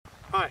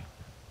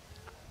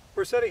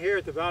We're sitting here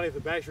at the valley of the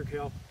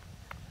Basha.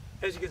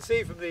 As you can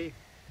see from the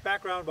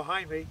background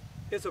behind me,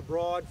 it's a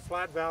broad,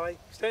 flat valley,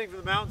 extending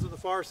from the mountains on the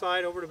far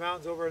side over to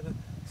mountains over on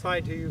the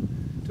side to you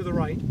to the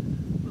right.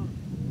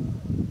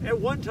 At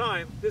one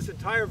time, this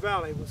entire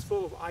valley was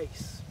full of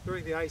ice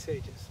during the ice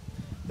ages.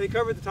 They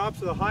covered the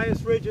tops of the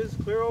highest ridges,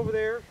 clear over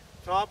there,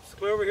 tops,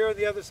 clear over here on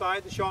the other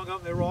side, the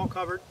Shongum, they were all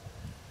covered.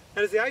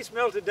 And as the ice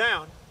melted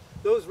down,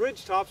 those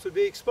ridge tops would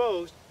be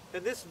exposed,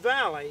 and this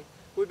valley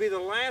would be the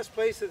last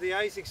place that the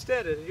ice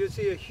extended. And you'd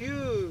see a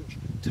huge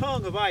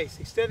tongue of ice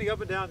extending up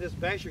and down this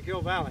Basha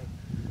Valley.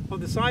 On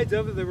the sides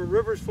of it, there were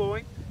rivers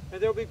flowing, and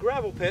there would be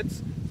gravel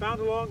pits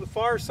found along the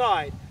far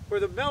side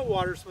where the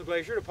meltwaters from the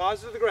glacier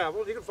deposited the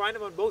gravel, and you can find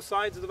them on both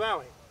sides of the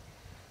valley.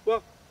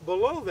 Well,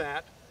 below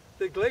that,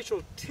 the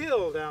glacial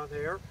till down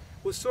there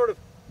was sort of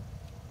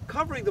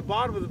covering the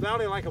bottom of the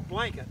valley like a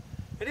blanket,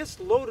 and it's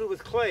loaded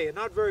with clay and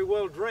not very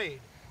well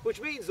drained,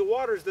 which means the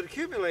waters that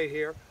accumulate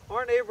here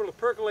aren't able to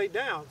percolate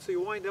down, so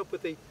you wind up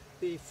with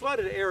the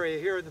flooded area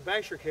here in the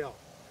Basha.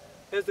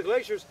 As the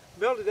glaciers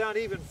melted down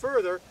even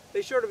further,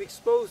 they sort of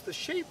exposed the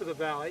shape of the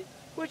valley,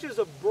 which is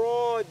a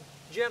broad,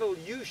 gentle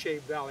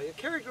U-shaped valley, a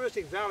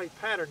characteristic valley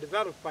pattern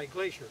developed by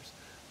glaciers.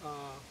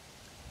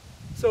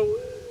 So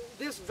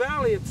this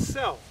valley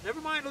itself,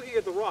 never mind looking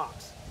at the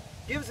rocks,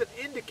 gives an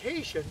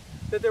indication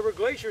that there were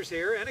glaciers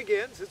here, and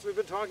again, since we've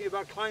been talking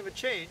about climate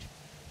change,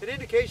 an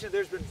indication that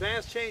there's been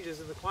vast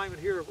changes in the climate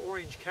here of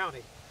Orange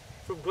County.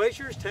 From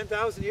glaciers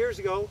 10,000 years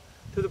ago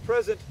to the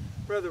present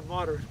rather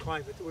moderate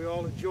climate that we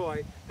all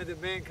enjoy and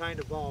that mankind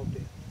evolved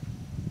in.